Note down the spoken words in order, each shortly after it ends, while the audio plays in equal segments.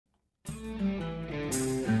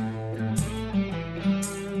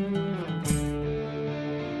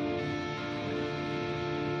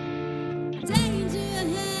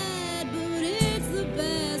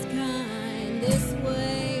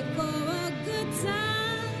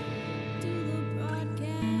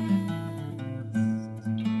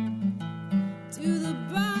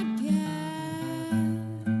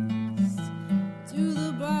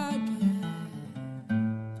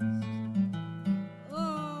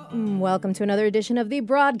welcome to another edition of the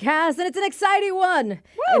broadcast, and it's an exciting one.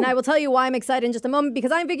 Woo! And I will tell you why I'm excited in just a moment,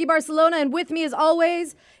 because I'm Vicky Barcelona, and with me, as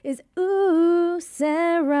always, is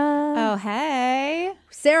Sarah. Oh, hey.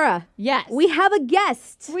 Sarah. Yes. We have a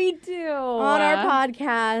guest. We do. On our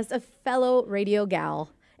podcast, a fellow radio gal,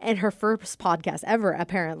 and her first podcast ever,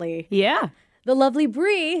 apparently. Yeah. The lovely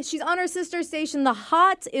Bree. She's on her sister station, The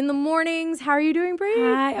Hot, in the mornings. How are you doing, Bree?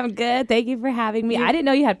 Hi, I'm good. Thank you for having me. I didn't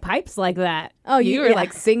know you had pipes like that. Oh, you were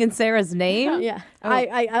like singing Sarah's name? Yeah. Oh.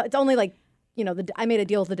 I it's only like, you know, I made a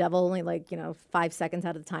deal with the devil only like, 5 seconds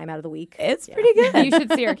out of the time out of the week. It's pretty good. You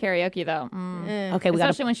should see her karaoke, though. Okay, we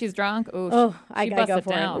Especially when she's drunk. I she gotta busts go it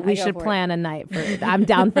for it. down. We should plan a night for it. I'm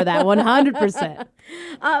down for that 100%.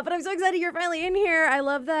 But I'm so excited you're finally in here. I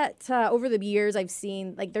love that over the years I've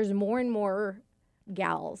seen, like, there's more and more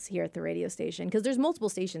gals here at the radio station, because there's multiple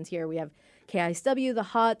stations here. We have KISW, The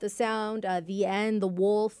Hot, The Sound, The End, The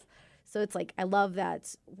Wolf. So it's like, I love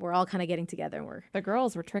that we're all kind of getting together, and The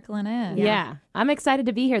girls were trickling in. Yeah. I'm excited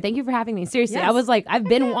to be here. Thank you for having me. Seriously, Yes. I was like, I've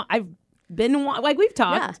been like, we've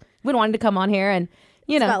talked. Been wanting to come on here and,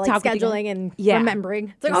 it's about, like, talk with you guys. scheduling and remembering.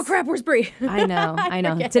 It's like, oh crap, where's Bree? I know.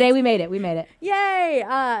 Today we made it. Yay!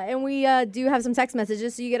 And we do have some text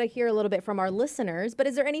messages, so you get to hear a little bit from our listeners. But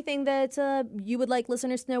is there anything that you would like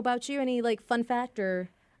listeners to know about you? Any like fun fact or?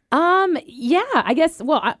 Yeah, I guess.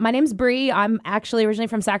 Well, my name's Bree. I'm actually originally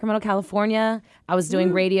from Sacramento, California. I was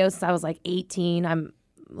doing radio since I was like 18. I'm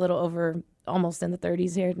a little over, almost in the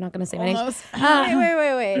 30s here. Not going to say my name.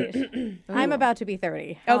 Wait. I'm about to be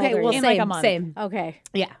 30. How Okay, old are well, you? In like a month. same. Okay.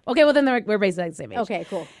 Yeah. Okay, well, then we're basically the same age. Okay,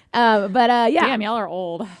 cool. Yeah. Damn, y'all are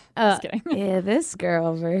old. Just kidding. Yeah, this girl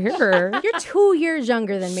over here. You're 2 years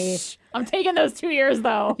younger than me. I'm taking those 2 years,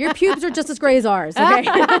 though. Your pubes are just as gray as ours, okay?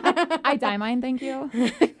 I dye mine, thank you.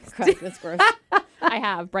 That's gross. I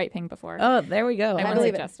have bright pink before. Oh, there we go. I wouldn't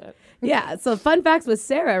believe it. suggest it. Yeah, so fun facts with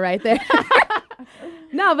Sarah right there.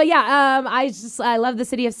 No, but yeah, I love the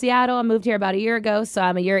city of Seattle. I moved here about a year ago, so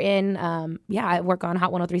I'm a year in. I work on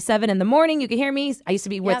Hot 103.7 in the morning. You can hear me. I used to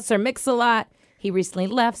be with Sir Mix-a-Lot. He recently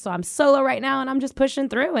left, so I'm solo right now, and I'm just pushing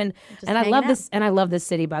through. And I love this. And I love this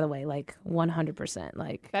city, by the way, like 100%.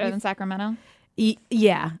 Like Better than Sacramento?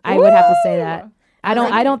 Yeah, I would have to say that.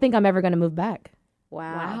 I don't think I'm ever going to move back.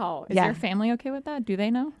 Wow. Is your family okay with that? Do they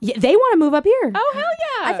know? Yeah, they want to move up here. Oh, hell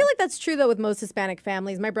yeah. I feel like that's true, though, with most Hispanic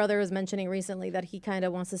families. My brother was mentioning recently that he kind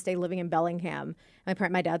of wants to stay living in Bellingham.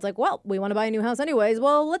 My dad's like, well, we want to buy a new house anyways.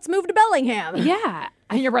 Well, let's move to Bellingham. Yeah.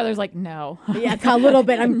 And your brother's like, no. Yeah, a little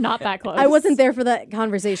bit. I'm not that close. I wasn't there for that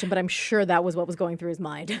conversation, but I'm sure that was what was going through his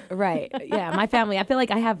mind. Right. Yeah, my family, I feel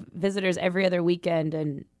like I have visitors every other weekend,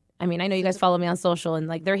 and I mean, I know you guys follow me on social, and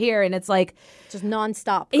like they're here, and it's like just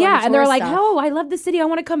nonstop. Yeah, and they're like, stuff. "Oh, I love the city. I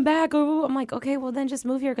want to come back." Oh, I'm like, "Okay, well then just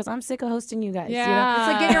move here because I'm sick of hosting you guys." Yeah. You know? It's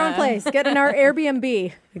like, get your own place. Get in our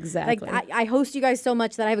Airbnb. Exactly. Like, I host you guys so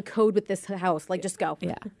much that I have a code with this house. Like, just go.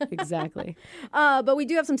 Yeah, exactly. But we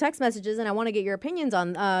do have some text messages, and I want to get your opinions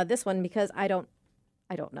on this one because I don't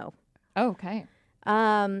know. Oh, okay.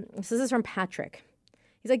 So this is from Patrick.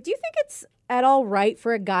 He's like, do you think it's at all right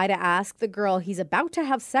for a guy to ask the girl he's about to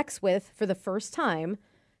have sex with for the first time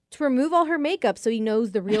to remove all her makeup so he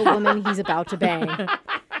knows the real woman he's about to bang?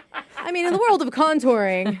 I mean, in the world of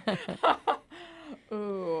contouring,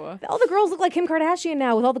 Ooh. all the girls look like Kim Kardashian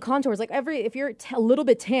now with all the contours. Like if you're a little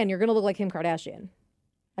bit tan, you're gonna look like Kim Kardashian.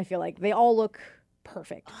 I feel like they all look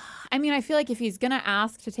perfect. I mean, I feel like if he's going to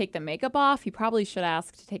ask to take the makeup off, he probably should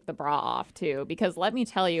ask to take the bra off, too. Because let me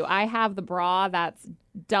tell you, I have the bra that's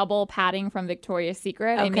double padding from Victoria's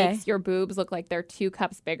Secret. Okay. It makes your boobs look like they're 2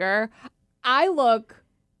 cups bigger. I look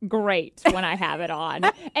great when I have it on.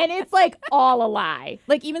 And it's like all a lie.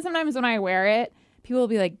 Like, even sometimes when I wear it, people will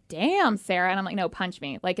be like, damn, Sarah. And I'm like, no, punch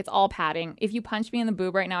me. Like, it's all padding. If you punch me in the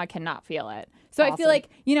boob right now, I cannot feel it. So I feel like,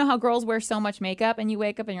 you know how girls wear so much makeup and you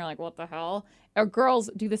wake up and you're like, what the hell? Or girls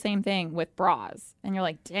do the same thing with bras. And you're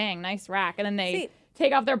like, dang, nice rack. And then they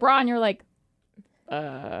take off their bra and you're like,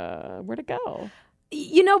 where'd it go?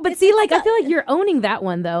 You know, but see, like, I feel like you're owning that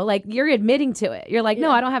one, though. Like, you're admitting to it. You're like,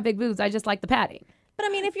 no, I don't have big boobs. I just like the padding. But I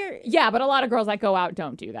mean, if you're but a lot of girls that go out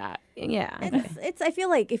don't do that. Yeah. it's I feel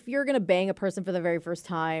like if you're gonna bang a person for the very first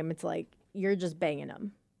time, it's like you're just banging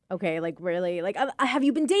them. Okay, like really, like have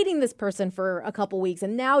you been dating this person for a couple weeks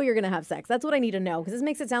and now you're gonna have sex? That's what I need to know, because this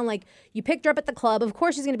makes it sound like you picked her up at the club. Of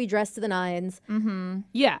course she's gonna be dressed to the nines. Mm-hmm.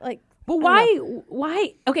 Yeah. Like, but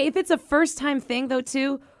why? Okay, if it's a first time thing though,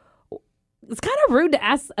 too, it's kind of rude to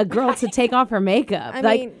ask a girl to take off her makeup. I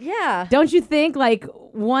like, mean, yeah. Don't you think, like,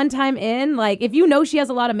 one time in, like, if you know she has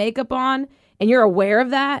a lot of makeup on and you're aware of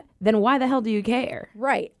that, then why the hell do you care?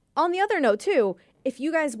 Right. On the other note, too, if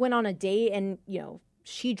you guys went on a date and, you know,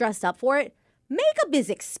 she dressed up for it, makeup is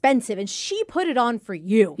expensive and she put it on for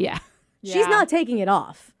you. Yeah. She's Yeah. not taking it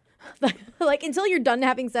off. Like until you're done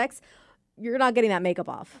having sex, you're not getting that makeup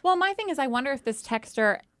off. Well, my thing is, I wonder if this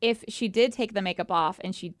texter, if she did take the makeup off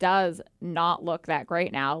and she does not look that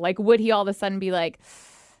great now, like, would he all of a sudden be like,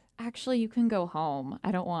 actually, you can go home.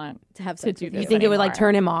 I don't want To have to sex do with this. You think it would like anymore."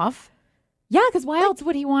 turn him off? Yeah, because why else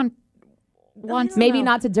would he want don't Maybe know.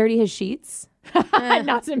 not to dirty his sheets.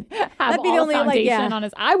 not to have That'd be all the only, like, foundation yeah. on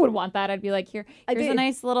his? I would want that. I'd be like, here's a did-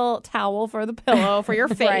 nice little towel for the pillow for your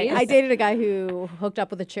face. Right. I dated a guy who hooked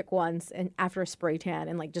up with a chick once and after a spray tan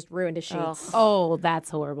and like just ruined his sheets. Oh, that's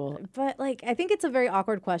horrible. But like I think it's a very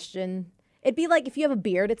awkward question. It'd be like if you have a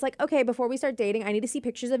beard, it's like, okay, before we start dating, I need to see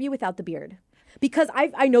pictures of you without the beard. Because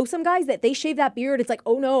I know some guys that they shave that beard, it's like,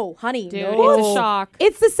 oh no, honey, Dude, no. it's a shock.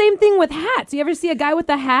 It's the same thing with hats. You ever see a guy with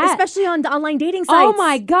a hat? Especially on the online dating sites. Oh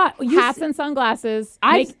my God. Hats and sunglasses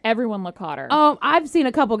make everyone look hotter. I've seen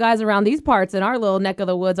a couple guys around these parts in our little neck of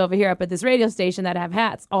the woods over here up at this radio station that have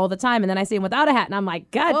hats all the time. And then I see them without a hat and I'm like,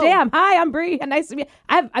 God damn. Hi, I'm Bree. Nice to meet you.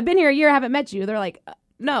 I've been here a year. I haven't met you. They're like,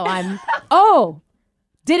 no, I'm,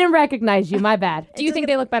 didn't recognize you. My bad. Do you think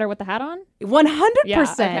they look better with the hat on? 100%.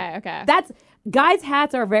 Yeah, okay. That's, guys'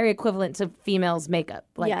 hats are very equivalent to females' makeup.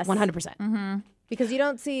 Like Yes. 100%. Because you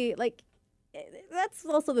don't see like that's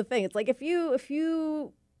also the thing. It's like if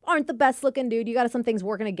you aren't the best looking dude, you got some things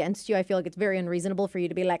working against you. I feel like it's very unreasonable for you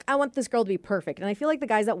to be like, I want this girl to be perfect. And I feel like the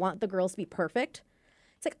guys that want the girls to be perfect,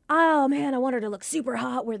 it's like, oh man, I want her to look super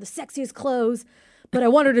hot, wear the sexiest clothes, but I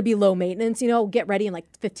want her to be low maintenance, get ready in like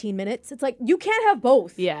 15 minutes. It's like you can't have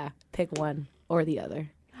both. Yeah. Pick one or the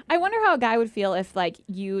other. I wonder how a guy would feel if like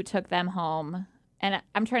you took them home. And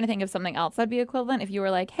I'm trying to think of something else that'd be equivalent. If you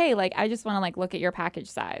were like, hey, like I just want to like look at your package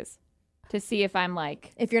size to see if I'm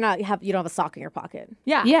like, If you don't have a sock in your pocket.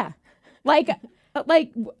 yeah, Yeah. like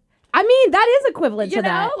I mean, that is equivalent you to know,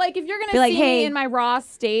 that. like if you're gonna Be like, see hey- me in my raw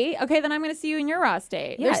state, okay, then I'm gonna see you in your raw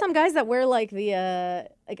state. Yeah. There's some guys that wear like the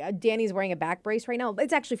Danny's wearing a back brace right now.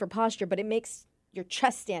 It's actually for posture, but it makes your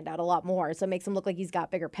chest stand out a lot more, so it makes him look like he's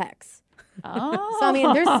got bigger pecs. Oh. So I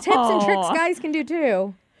mean, there's tips and tricks guys can do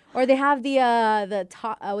too. Or they have the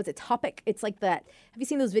what's it, Topic? It's like that. Have you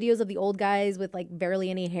seen those videos of the old guys with like barely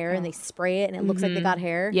any hair and they spray it and it looks like they got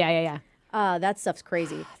hair? Yeah. That stuff's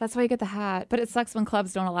crazy. That's why you get the hat. But it sucks when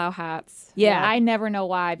clubs don't allow hats. Yeah. I never know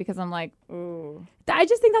why because I'm like, ooh. I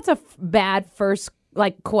just think that's a bad first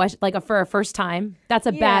question, for a first time. That's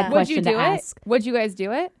a bad Would Would you question do to it? ask. Would you guys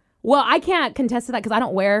do it? Well, I can't contest to that because I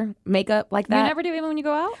don't wear makeup like that. You never do it when you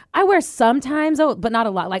go out? I wear sometimes, but not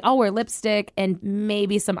a lot. Like I'll wear lipstick and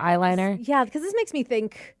maybe some eyeliner, Yeah, because this makes me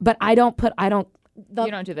think. but I don't.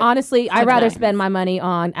 You don't do that. Honestly, I'd rather Okay. spend my money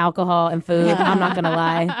on alcohol and food. I'm not gonna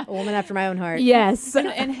lie. A woman after my own heart. Yes,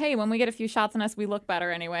 And hey, when we get a few shots on us, we look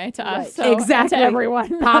better anyway to us. Right. So, exactly. To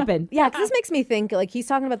everyone. Popping. Yeah, because this makes me think, like, he's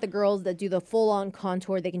talking about the girls that do the full-on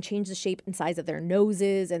contour. They can change the shape and size of their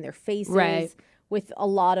noses and their faces Right. with a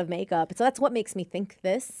lot of makeup. So that's what makes me think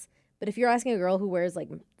this. But if you're asking a girl who wears, like,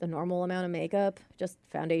 the normal amount of makeup, just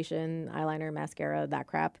foundation, eyeliner, mascara, that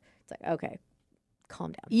crap, it's like, okay,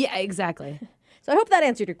 calm down. Yeah, exactly. So I hope that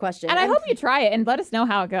answered your question. And I hope you try it and let us know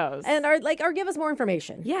how it goes. And or give us more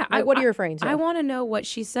information. Yeah. Like, what are you referring to? I want to know what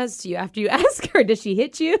she says to you after you ask her. Does she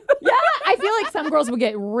hit you? yeah, I feel like some girls would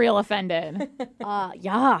get real offended.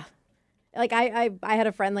 Yeah. Like I had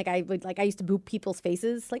a friend I used to boop people's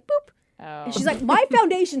faces like boop. Oh. And she's like, my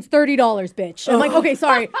foundation's $30, bitch. I'm like, okay,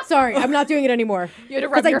 sorry, I'm not doing it anymore. You had to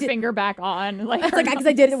rub 'Cause I your did- finger back on. Like, It's like because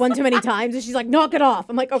I did it one too many times, and she's like, knock it off.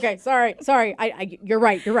 I'm like, okay, sorry. You're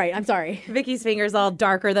right. I'm sorry. Vicky's finger's all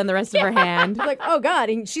darker than the rest of her hand. It's like, oh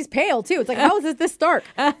god, and she's pale too. It's like, how is it this dark?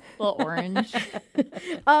 a little orange.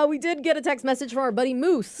 We did get a text message from our buddy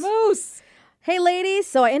Moose. Moose. Hey ladies,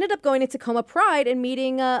 so I ended up going to Tacoma Pride and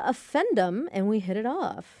meeting a Fendom, and we hit it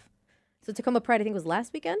off. So Tacoma Pride, I think, was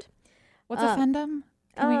last weekend. What's a fendom?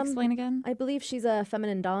 Can we explain again? I believe she's a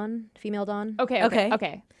feminine Dawn, female Dawn. Okay.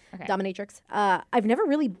 Dominatrix. I've never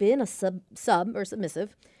really been a sub or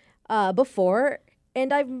submissive before,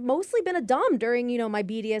 and I've mostly been a dom during my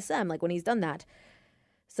BDSM, like when he's done that.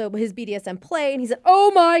 So his BDSM play, and he said,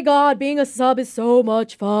 "Oh my God, being a sub is so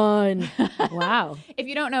much fun." Wow. If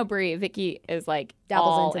you don't know Brie, Vicky is like Dabbles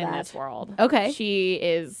all into in that. this world. Okay. She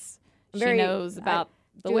is. Very- she knows about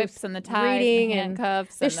the do whips and the ties, reading and and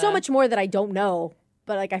handcuffs. There's and so the- much more that I don't know,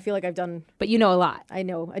 but I feel like I've done. But you know a lot. I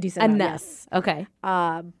know a decent amount. Enough. Yes. Okay.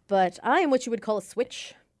 But I am what you would call a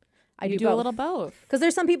switch. I You do a little both. Because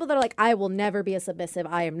there's some people that are like, I will never be a submissive.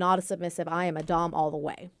 I am not a submissive. I am a dom all the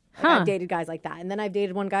way. Like, I've dated guys like that, and then I've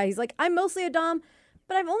dated one guy. He's like, I'm mostly a dom,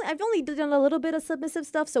 but I've only done a little bit of submissive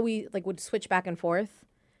stuff. So we would switch back and forth.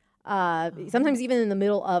 Sometimes even in the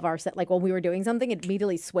middle of our set, like when we were doing something, it'd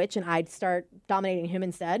immediately switch and I'd start dominating him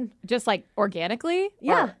instead. Just like organically?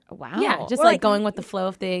 Yeah. Wow. Yeah, just Or, like like, going with the flow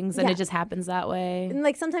of things, and Yeah. it just happens that way. And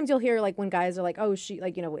like sometimes you'll hear like when guys are like, oh, she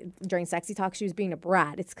like, you know, during sexy talk, she was being a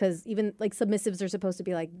brat. It's because even like submissives are supposed to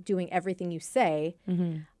be like doing everything you say.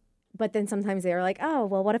 But then sometimes they're like, oh,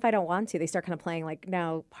 well, what if I don't want to? They start kind of playing like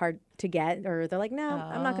now hard to get, or they're like, no,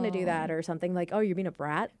 I'm not going to do that, or something like, oh, you're being a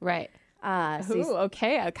brat. Right. So Ooh,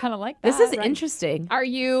 okay. I kind of like that. This is interesting. Are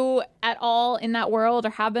you at all in that world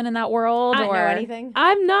or have been in that world? I or don't know anything.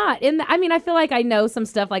 I'm not in. I mean, I feel like I know some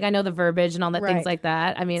stuff. Like I know the verbiage and all that things Right. like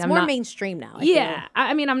that. I mean, It's I'm more not. mainstream now. I feel. Yeah.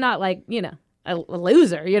 I mean, I'm not like a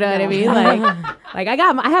loser. You know what I mean? Like I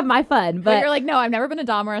have my fun, But but you're like, no, I've never been a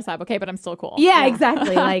dom or a sub. Okay, but I'm still cool. yeah,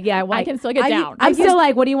 exactly. Like yeah, I can still get down. I'm still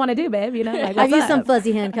like, what do you want to do, babe? You know, like I've what's used some up?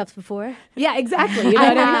 fuzzy handcuffs before. Yeah, exactly. You know I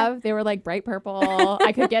what I mean? have. They were like bright purple.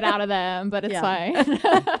 I could get out of them, but it's Yeah. fine.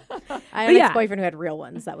 I had an yeah. ex-boyfriend who had real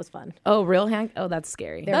ones. That was fun. Oh, real hand? Oh, that's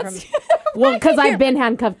scary. They were That's from- Well, because I've been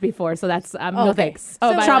handcuffed before, so that's no okay. thanks.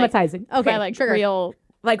 Oh, by, like- traumatizing. okay, by like trigger. real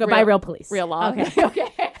Like by real police. real law. Okay. Okay.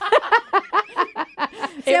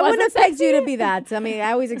 See, I wouldn't wasn't expect you to be that. I mean,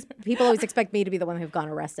 I always people always expect me to be the one who've gone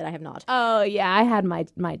arrested. I have not. Oh yeah, I had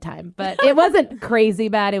my time, but it wasn't crazy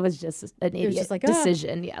bad. It was just an idiot just like,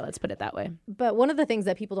 decision. Yeah, let's put it that way. But one of the things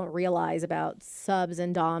that people don't realize about subs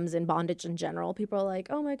and doms and bondage in general, people are like,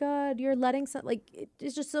 "Oh my God, you're letting some like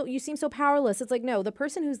it's just so you seem so powerless." It's like no, the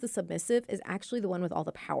person who's the submissive is actually the one with all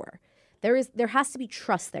the power. There has to be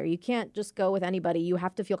trust there. You can't just go with anybody. You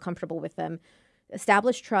have to feel comfortable with them.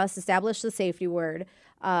 Establish trust. Establish the safety word.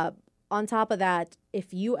 On top of that,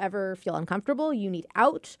 if you ever feel uncomfortable, you need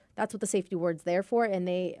out. That's what the safety word's there for. And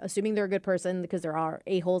they, assuming they're a good person, because there are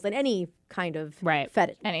a-holes in any kind of Right.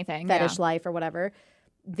 Anything. fetish Yeah. life or whatever,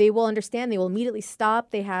 they will understand. They will immediately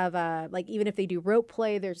stop. They have like even if they do rope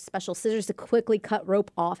play, there's special scissors to quickly cut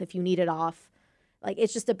rope off if you need it off. Like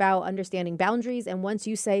it's just about understanding boundaries. And once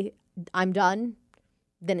you say I'm done,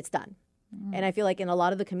 then it's done. And I feel like in a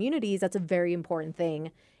lot of the communities, that's a very important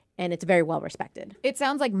thing, and it's very well respected. It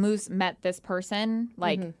sounds like Moose met this person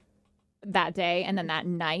like that day and then that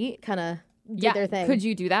night. Kind of did their thing. Could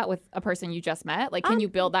you do that with a person you just met? Like, can you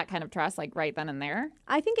build that kind of trust like right then and there?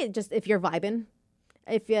 I think it just if you're vibing,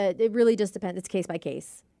 if it really just depends. It's case by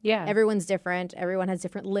case. Yeah, Everyone's different. Everyone has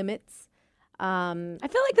different limits. I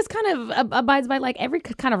feel like this kind of abides by like every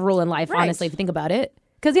kind of rule in life. Right. Honestly, if you think about it,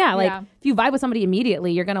 because like Yeah. if you vibe with somebody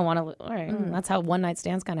immediately, you're gonna want to. All right, that's how one night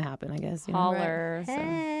stands kind of happen, I guess. You know? Holler. so-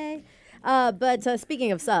 Hey. But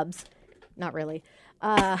speaking of subs, not really.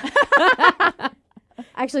 I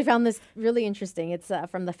actually found this really interesting. It's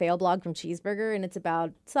from the Fail blog from Cheeseburger, and it's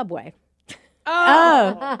about Subway.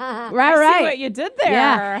 Oh, I see right. what you did there.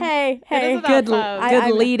 Yeah. Hey, It hey. is about Good, subs. good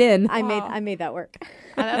I- lead in. I made that work.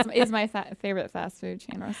 That is my favorite fast food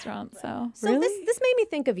chain restaurant. So So this made me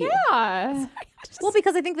think of you. yeah. Well,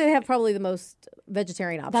 because I think they have probably the most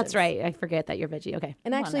vegetarian options. That's right. I forget that you're veggie. Okay.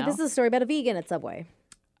 And Come on actually, now. this is a story about a vegan at Subway.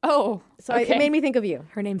 Oh. So okay. it made me think of you.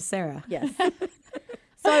 Her name's Sarah. Yes.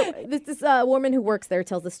 So this woman who works there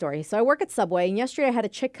tells the story. So I work at Subway, and yesterday I had a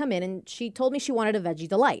chick come in, and she told me she wanted a veggie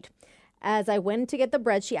delight. As I went to get the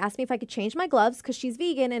bread, she asked me if I could change my gloves because she's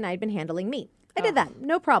vegan and I'd been handling meat. I did that.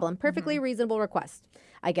 No problem. Perfectly reasonable request.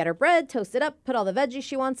 I get her bread, toast it up, put all the veggies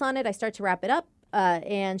she wants on it. I start to wrap it up,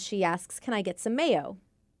 and she asks, can I get some mayo?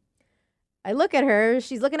 I look at her.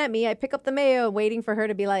 She's looking at me. I pick up the mayo, waiting for her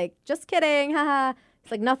to be like, just kidding. Haha.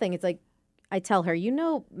 It's like nothing. It's like, I tell her, you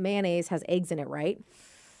know, mayonnaise has eggs in it, right?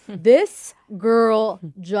 This girl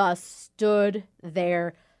just stood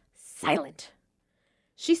there silent.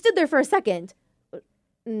 She stood there for a second.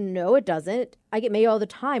 No, it doesn't. I get mayo all the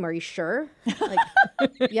time. Are you sure? Like,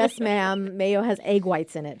 yes, ma'am. Mayo has egg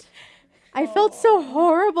whites in it. I felt so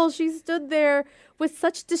horrible. She stood there with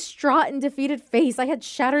such distraught and defeated face. I had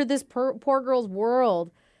shattered this poor girl's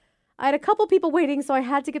world. I had a couple people waiting, so I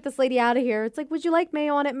had to get this lady out of here. It's like, would you like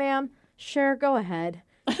mayo on it, ma'am? Sure, go ahead.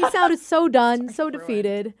 She sounded so done, so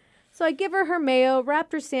defeated. So I give her mayo,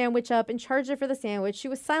 wrapped her sandwich up, and charged her for the sandwich. She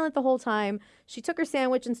was silent the whole time. She took her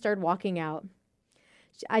sandwich and started walking out.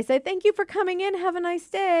 I said, thank you for coming in. Have a nice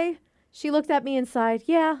day. She looked at me and sighed,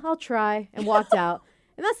 yeah, I'll try, and walked out.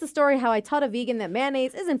 And that's the story how I taught a vegan that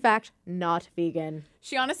mayonnaise is, in fact, not vegan.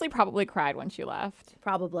 She honestly probably cried when she left.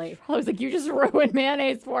 Probably. I was like, you just ruined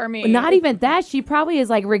mayonnaise for me. Not even that. She probably is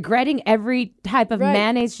like regretting every type of Right.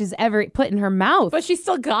 mayonnaise she's ever put in her mouth. But she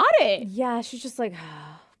still got it. Yeah, she's just like,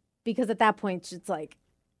 because at that point, it's like,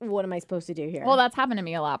 what am I supposed to do here? Well, that's happened to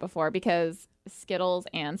me a lot before because Skittles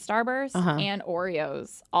and Starburst Uh-huh. and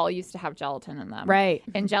Oreos all used to have gelatin in them. right.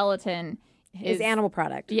 And gelatin is is animal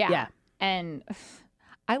product. Yeah. Yeah. And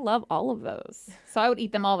I love all of those. So I would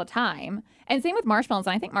eat them all the time. And same with marshmallows.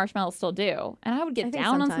 And I think marshmallows still do. And I would get I think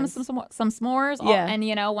down on sometimes. some s'mores. Yeah.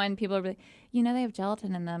 And, when people are like, they have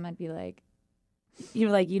gelatin in them, I'd be like,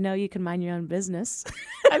 You're like, you can mind your own business.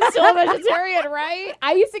 I'm still a vegetarian, right?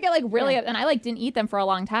 I used to get like really, and I didn't eat them for a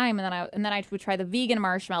long time. And then I would try the vegan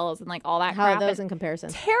marshmallows and like all that How are crap. those and in comparison?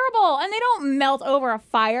 terrible. And they don't melt over a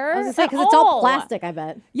fire. I was gonna say, at because it's all all. plastic, I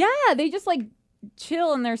bet. Yeah, they just like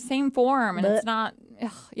chill in their same form, and Blech. it's not.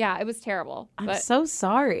 Yeah, it was terrible. I'm But so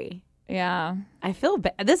sorry. yeah, I feel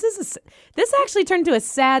bad. This actually turned to a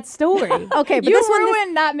sad story. Okay, but you this one.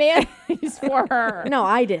 ruined that mayonnaise for her. No,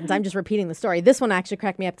 I didn't. I'm just repeating the story. This one actually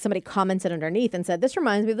cracked me up. Somebody commented underneath and said, "This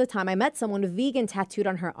reminds me of the time I met someone with vegan tattooed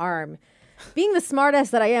on her arm." Being the smartass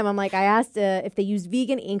that I am, I'm like, I asked if they used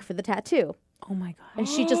vegan ink for the tattoo. Oh my god. And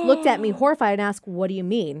she just looked at me horrified and asked, "What do you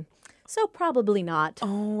mean?" So probably not.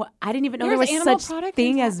 Oh, I didn't even know There's there was animal such products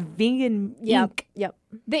thing in as vegan Yep. ink. Yep.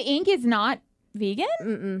 The ink is not vegan.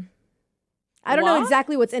 Mm-mm. I don't know What?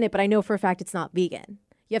 exactly what's in it, but I know for a fact it's not vegan.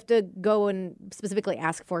 You have to go and specifically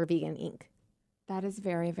ask for vegan ink. That is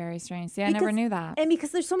very, very strange. See, I never Because- knew that. And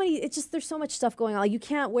because there's so much stuff going on. Like you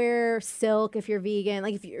can't wear silk if you're vegan.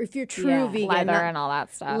 Like if you're true Yeah, vegan, Leather not- and all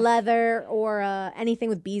that stuff. leather or anything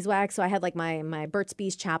with beeswax. So I had like my Burt's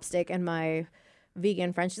Bees chapstick and my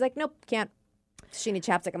vegan friend. She's like, "Nope, can't." She needs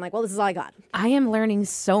chapstick. I'm like, "Well, this is all I got." I am learning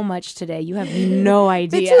so much today. You have no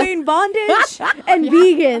idea. Between bondage and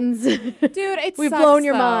vegans. Dude, it's We've blown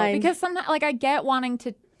your mind. because sometimes, like, I get wanting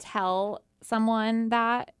to tell someone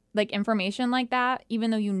that, like, information like that,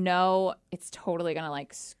 even though it's totally gonna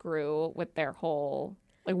like screw with their whole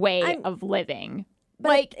like way I'm- of living. But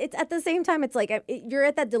Like- it's at the same time, it's like you're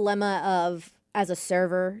at that dilemma of as a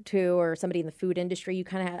server too, or somebody in the food industry, you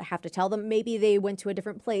kind of have to tell them maybe they went to a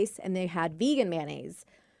different place and they had vegan mayonnaise.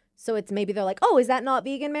 So it's maybe they're like, "Oh, is that not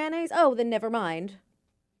vegan mayonnaise? Oh, then never mind."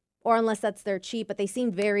 Or unless that's their cheap, but they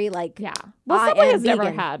seem very like Yeah. Well, I Subway am has never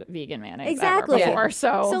vegan. had vegan mayonnaise Exactly. ever before,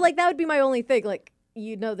 so So like that would be my only thing. Like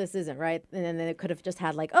this isn't right, and then it could have just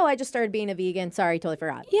had like, "Oh, I just started being a vegan. Sorry, totally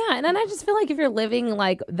forgot." Yeah, and then I just feel like if you're living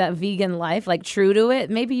like that vegan life, like true to it,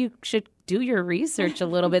 maybe you should do your research a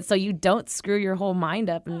little bit so you don't screw your whole mind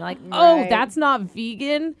up and like, oh, Right. that's not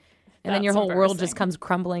vegan. And then your That's whole world just embarrassing. comes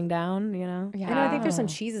crumbling down, you know? yeah. I know. I think there's some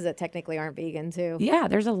cheeses that technically aren't vegan too. Yeah,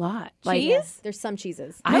 there's a lot. Like, Cheese? There's some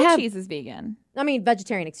cheeses. I No have, cheese is vegan. I mean,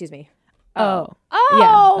 vegetarian. Excuse me. oh. Oh,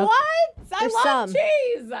 Yeah. what? I There's love some.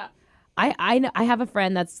 cheese. I know, I have a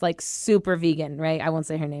friend that's like super vegan, right? I won't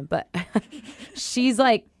say her name, but she's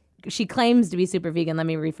like, she claims to be super vegan. Let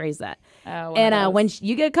me rephrase that. Oh, And when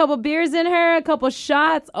you get a couple beers in her, a couple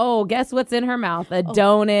shots, oh, guess what's in her mouth? A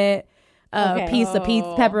donut, a Okay. piece of pizza,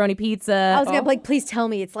 pepperoni pizza. I was gonna like, please tell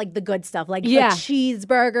me it's like the good stuff, like Yeah. a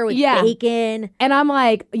cheeseburger with Yeah. bacon. And I'm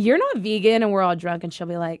like, you're not vegan, and we're all drunk, and she'll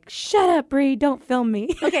be like, shut up, Brie, don't film me.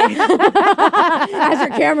 Okay. As her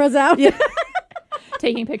camera's out.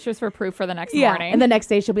 taking pictures for proof for the next Yeah. morning. And the next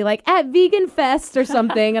day she'll be like, at Vegan Fest or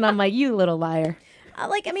something, and I'm like, you little liar.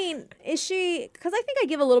 Like, I mean, is she? Because I think I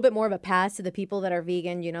give a little bit more of a pass to the people that are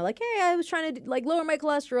vegan. You know, like, hey, I was trying to like lower my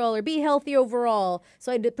cholesterol or be healthy overall,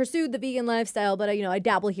 so I pursued the vegan lifestyle. But I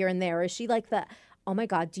dabble here and there. Is she like the? Oh my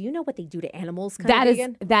God, do you know what they do to animals? Kind of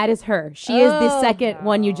vegan? That is her. She is the Oh. second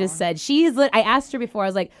one you just said. She is. I asked her before. I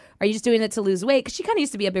was like, "Are you just doing it to lose weight?" Because she kind of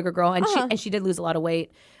used to be a bigger girl, and she did lose a lot of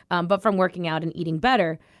weight, but from working out and eating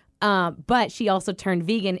better. But she also turned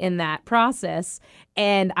vegan in that process,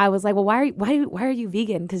 and I was like, "Well, why are you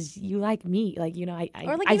vegan? Because you like meat, like I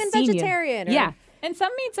Or like I've even seen you." vegetarian. Or, Yeah, and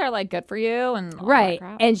some meats are like good for you and all that right.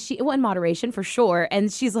 crap. And she, well, in moderation for sure.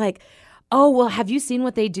 And she's like, "Oh, well, have you seen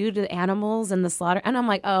what they do to animals in the slaughter?" And I'm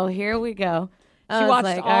like, "Oh, here we go." She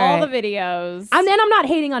watched all the videos. And then I'm not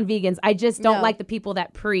hating on vegans. I just don't No. like the people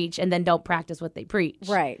that preach and then don't practice what they preach.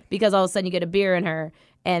 Right. Because all of a sudden you get a beer in her,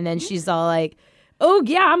 and then she's all like, "Oh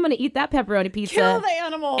yeah, I'm gonna eat that pepperoni pizza." Kill the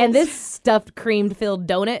animals. And this stuffed creamed filled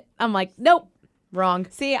donut. I'm like, nope, wrong.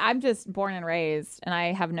 See, I'm just born and raised, and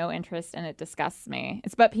I have no interest, and it disgusts me.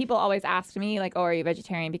 But people always ask me, like, "Oh, are you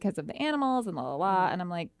vegetarian because of the animals?" and blah blah blah. And I'm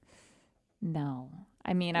like, no.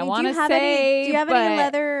 I mean, I want to say, do you have but any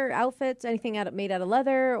leather outfits? Anything made out of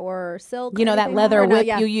leather or silk? You know that anything? leather Or no, whip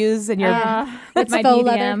yeah. you use in your with my faux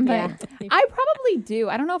BDM, leather. but Yeah. I probably do.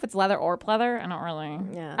 I don't know if it's leather or pleather. I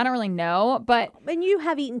don't really know, but And you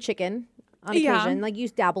have eaten chicken on Yeah. occasion. Like you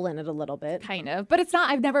dabble in it a little bit. kind of. But it's not.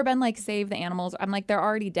 I've never been like save the animals. I'm like they're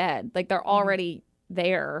already dead. Like they're already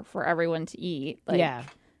there for everyone to eat. Like, yeah.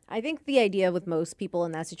 I think the idea with most people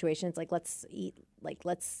in that situation is like, let's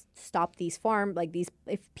stop these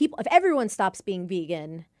if everyone stops being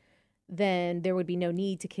vegan, then there would be no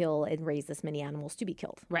need to kill and raise this many animals to be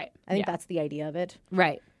killed. Right. I think Yeah. that's the idea of it.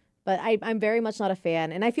 Right. But I'm very much not a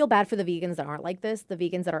fan. And I feel bad for the vegans that aren't like this, the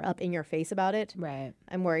vegans that are up in your face about it. Right.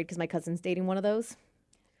 I'm worried because my cousin's dating one of those.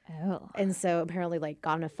 Oh. And so apparently, like,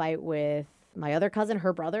 got in a fight with my other cousin,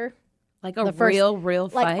 her brother. Like a The first- real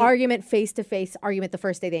fight. Like, argument, face-to-face argument the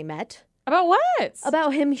first day they met. About what?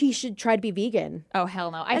 About him, he should try to be vegan. Oh,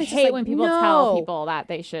 hell no. I And it's just hate like, when people tell no. people that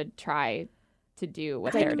they should try to do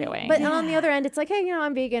what they're doing. But on the other end, it's like, hey,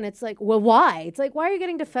 I'm vegan. It's like, well, why? It's like, why are you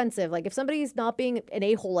getting defensive? Like, if somebody's not being an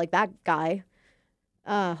a-hole like that guy,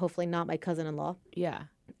 hopefully not my cousin-in-law, yeah.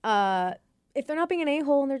 if they're not being an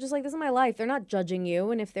a-hole and they're just like, this is my life, they're not judging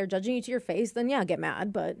you. And if they're judging you to your face, then yeah, get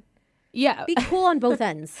mad. But Yeah. be cool on both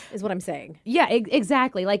ends is what I'm saying. Yeah,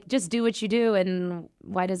 exactly. Like, just do what you do, and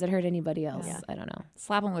why does it hurt anybody else? Yeah. I don't know.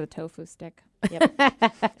 Slap them with a tofu stick.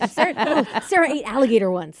 Sarah ate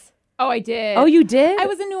alligator once. Oh, I did. Oh, you did? I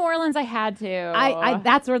was in New Orleans. I had to. I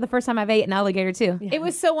that's where the first time I've ate an alligator too. It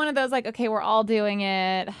was so one of those, like, okay, we're all doing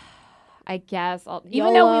it. I guess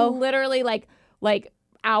even though YOLO. we literally like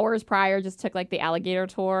hours prior just took like the alligator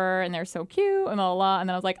tour and they're so cute and blah, blah, blah. And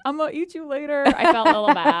then I was like, I'm gonna eat you later. I felt a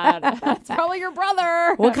little bad. It's probably your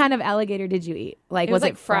brother. What kind of alligator did you eat? Like, It was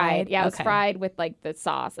like it fried. Yeah, it was Okay. fried with like the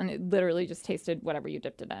sauce, and it literally just tasted whatever you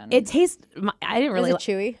dipped it in. It tastes. I didn't really. Is it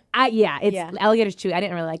chewy? It's Yeah. alligator's chewy. I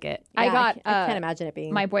didn't really like it. I Yeah, got I can't imagine it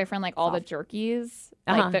being my boyfriend like all the jerkies,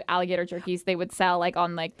 Uh-huh. like the alligator jerkies. They would sell like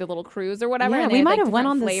on like the little cruise or whatever. Yeah, and they we had, might like, have went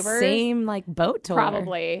on different the flavors. same like boat tour.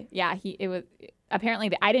 Probably. Yeah, it was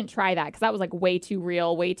apparently I didn't try that because that was like way too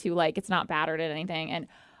real, way too like it's not battered in anything. And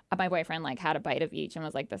my boyfriend like had a bite of each and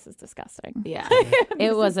was like, "This is disgusting." Yeah,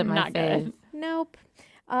 it wasn't my not fave. good. Nope.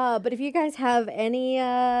 But if you guys have any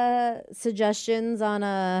suggestions on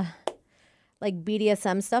like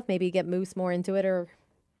BDSM stuff, maybe get Moose more into it, or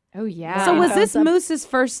Oh yeah. So was found this some- Moose's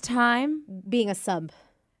first time? being a sub.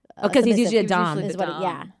 Oh, because he's submissive usually a dom. usually is what it-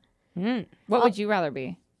 yeah. Mm. What would you rather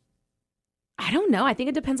be? I don't know. I think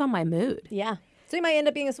it depends on my mood. Yeah. So you might end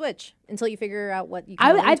up being a switch until you figure out what you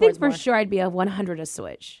can. I think for more. sure I'd be a 100 a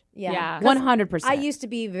switch. Yeah. 100%. I used to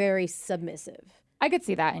be very submissive. I could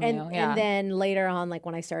see that in And you. Yeah. and then later on, like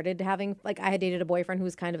when I started having, like, I had dated a boyfriend who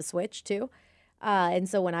was kind of a switch too. And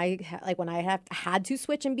so when I had to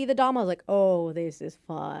switch and be the dom, I was like, oh, this is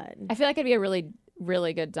fun. I feel like I'd be a really,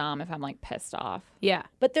 really good dom if I'm like pissed off. Yeah.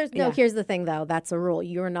 But there's no. Yeah. Here's the thing, though. That's a rule.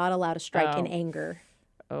 You are not allowed to strike in Oh. anger.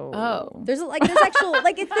 Oh. There's actual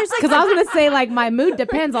like there's like Because I was gonna say like my mood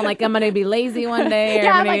depends on like I'm gonna be lazy one day or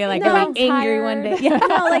Yeah, I'm gonna be like, like no, I'm angry one day. Yeah. no,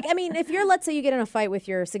 like I mean, if you're, let's say you get in a fight with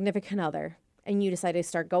your significant other and you decide to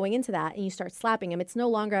start going into that and you start slapping him, it's no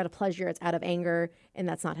longer out of pleasure, it's out of anger, and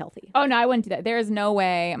that's not healthy. Oh no, I wouldn't do that. There is no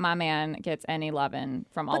way my man gets any loving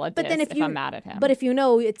from all of But this then if you, I'm mad at him. But if you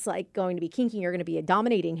know it's like going to be kinky, you're going to be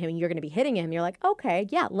dominating him and you're going to be hitting him, you're like, okay,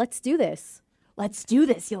 yeah, let's do this. Let's do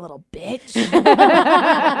this, you little bitch. oh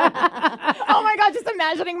my god, just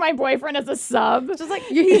imagining my boyfriend as a sub, Just like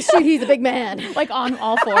he's a big man. like on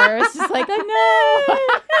all fours, just like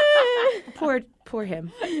I poor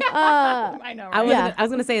him. know. I know. Right? I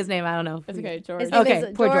was gonna say his name. I don't know. It's okay, George. His name Okay,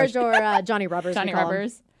 is poor George George. or Johnny Rubbers. Johnny we call him.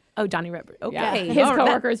 Rubbers. Oh, Johnny Ripper. Okay. Yeah, his Oh, that-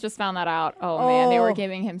 coworkers just found that out. Oh, man, they were Oh.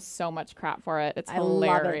 giving him so much crap for it. It's I love it.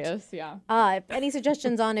 hilarious. Yeah. Any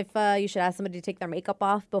suggestions on if you should ask somebody to take their makeup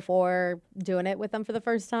off before doing it with them for the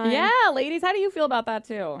first time? Yeah, ladies, how do you feel about that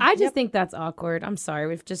too? I just think that's awkward. I'm sorry.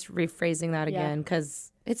 We've just rephrasing that Yeah. again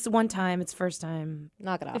because it's one time. It's first time.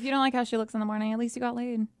 Knock it off. If you don't like how she looks in the morning, at least you got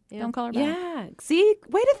laid. Don't call her back. Yeah. See,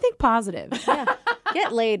 way to think positive. Yeah.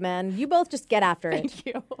 Get laid, man. You both just get after it. Thank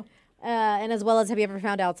you. And as well as, have you ever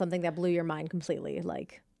found out something that blew your mind completely?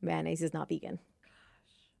 Like, mayonnaise is not vegan.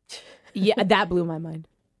 Yeah, that blew my mind.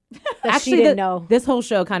 That she didn't know. This whole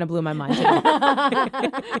show kind of blew my mind.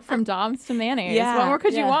 Today. From Doms to mayonnaise. Yeah, What more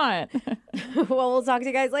could you yeah. want? Well, we'll talk to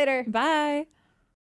you guys later. Bye.